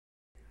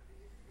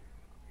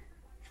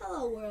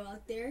Hello world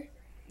out there.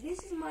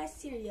 This is my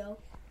cereal.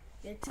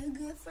 They're too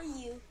good for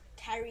you,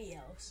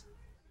 Tyreels.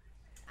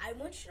 I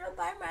want you to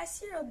buy my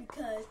cereal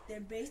because they're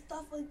based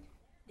off a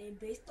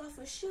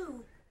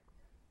shoe,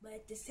 but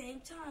at the same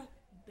time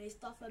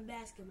based off a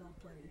basketball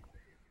player.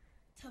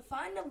 To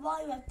find the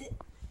volume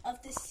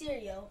of the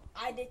cereal,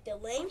 I did the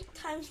length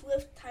times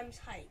width times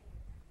height.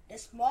 The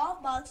small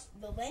box,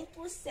 the length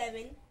was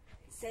 7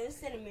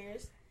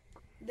 centimeters.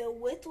 The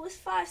width was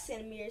 5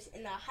 centimeters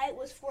and the height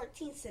was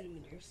 14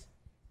 centimeters.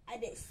 I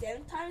did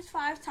 7 times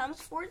 5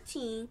 times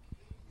 14.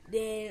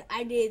 Then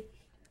after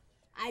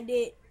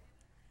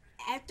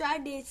I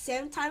did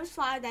 7 times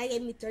 5, that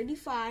gave me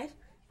 35.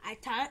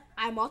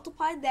 I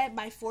multiplied that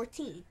by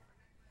 14.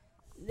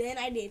 Then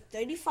I did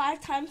 35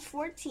 times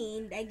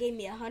 14. That gave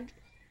me 100.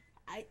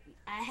 I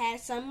had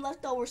some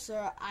left over,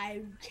 so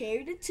I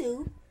carried a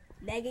 2.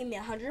 That gave me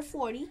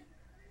 140.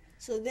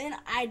 So then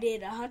I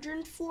did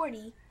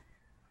 140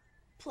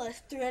 plus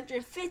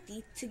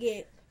 350 to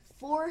get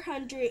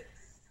 490.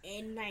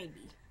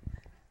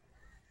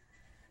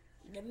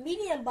 The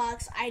medium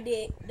box,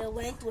 the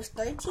length was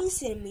 13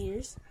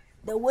 centimeters,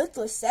 the width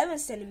was 7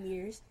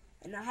 centimeters,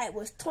 and the height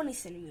was 20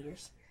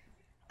 centimeters.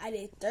 I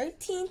did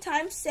 13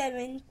 times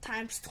 7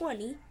 times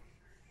 20.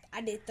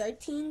 I did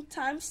 13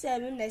 times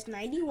 7, that's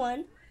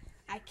 91.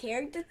 I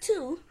carried the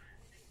 2.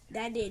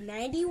 That did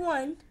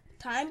 91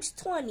 times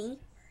 20.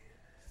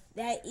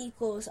 That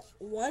equals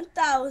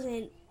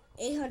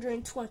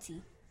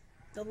 1,820.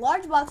 The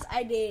large box,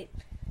 the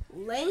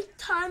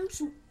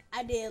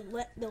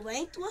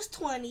length was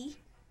 20,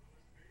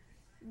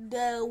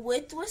 the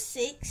width was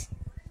 6,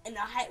 and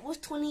the height was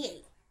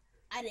 28.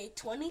 I did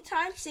 20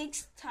 times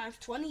 6 times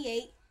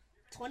 28.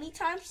 20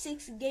 times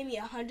 6 gave me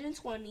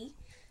 120.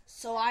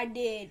 So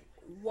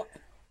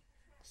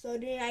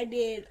then I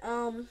did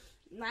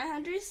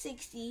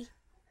 960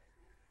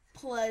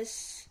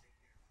 plus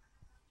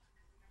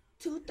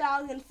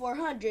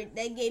 2,400.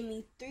 That gave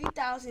me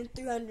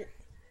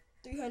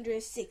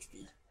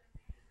 3,360.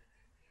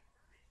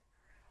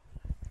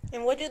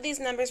 And what do these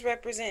numbers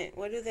represent?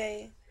 What does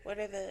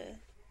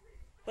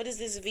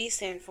this V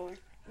stand for?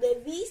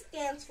 The V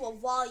stands for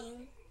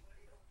volume.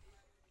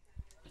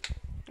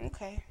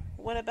 Okay.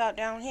 What about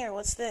down here?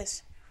 What's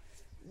this?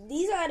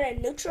 These are the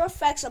neutral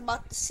facts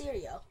about the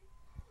cereal.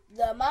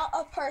 The amount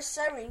of per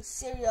serving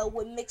cereal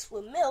when mixed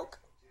with milk.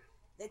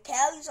 The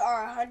calories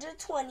are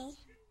 120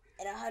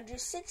 and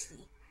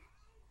 160.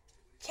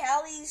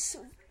 Calories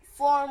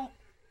formed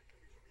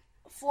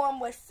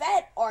with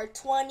fat are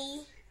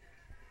 20.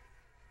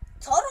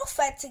 Total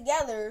fat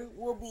together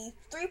will be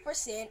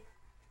 3%.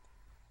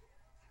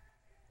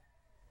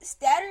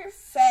 Scattered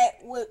fat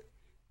would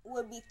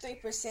be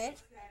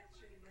 3%.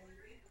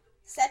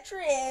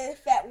 Saturated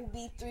fat will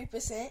be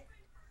 3%.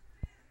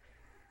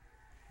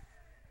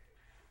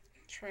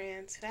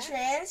 Trans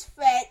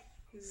fat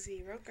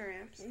 0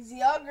 grams.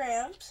 0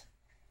 grams.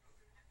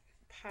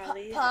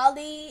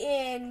 Poly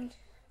and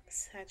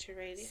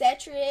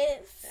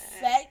saturated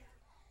fat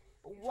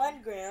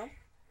 1 gram.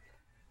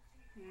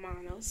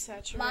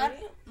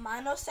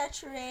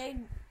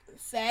 Monosaturated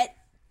fat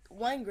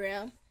 1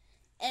 gram.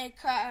 And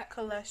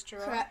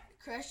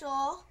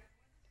cholesterol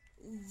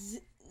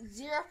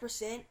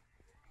 0%.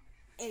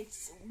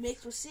 It's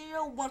mixed with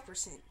cereal 1%.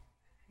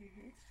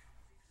 Mm-hmm.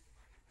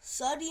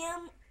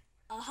 Sodium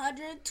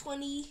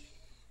 120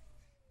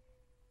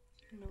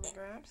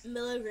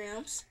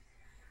 milligrams.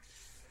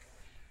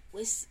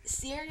 With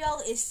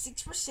cereal is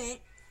 6%.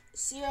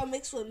 Cereal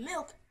mixed with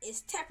milk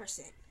is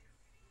 10%.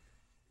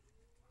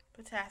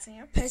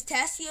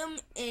 Potassium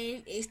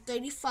is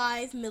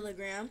 35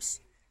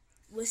 milligrams.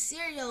 With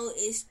cereal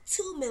is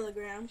 2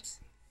 milligrams.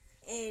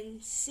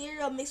 And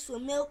cereal mixed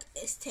with milk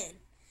is 10.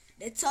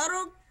 The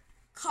total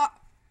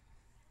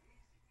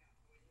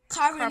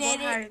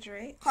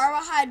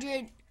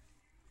carbohydrate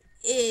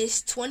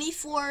is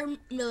 24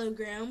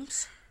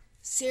 milligrams.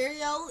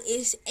 Cereal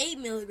is 8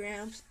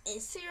 milligrams.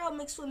 And cereal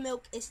mixed with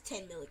milk is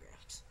 10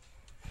 milligrams.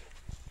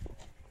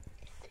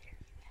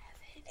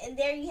 And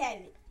there you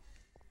have it.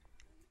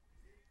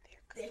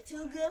 They're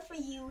too good for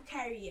you,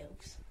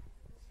 Tyreels.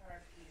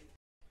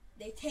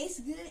 They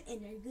taste good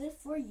and they're good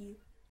for you.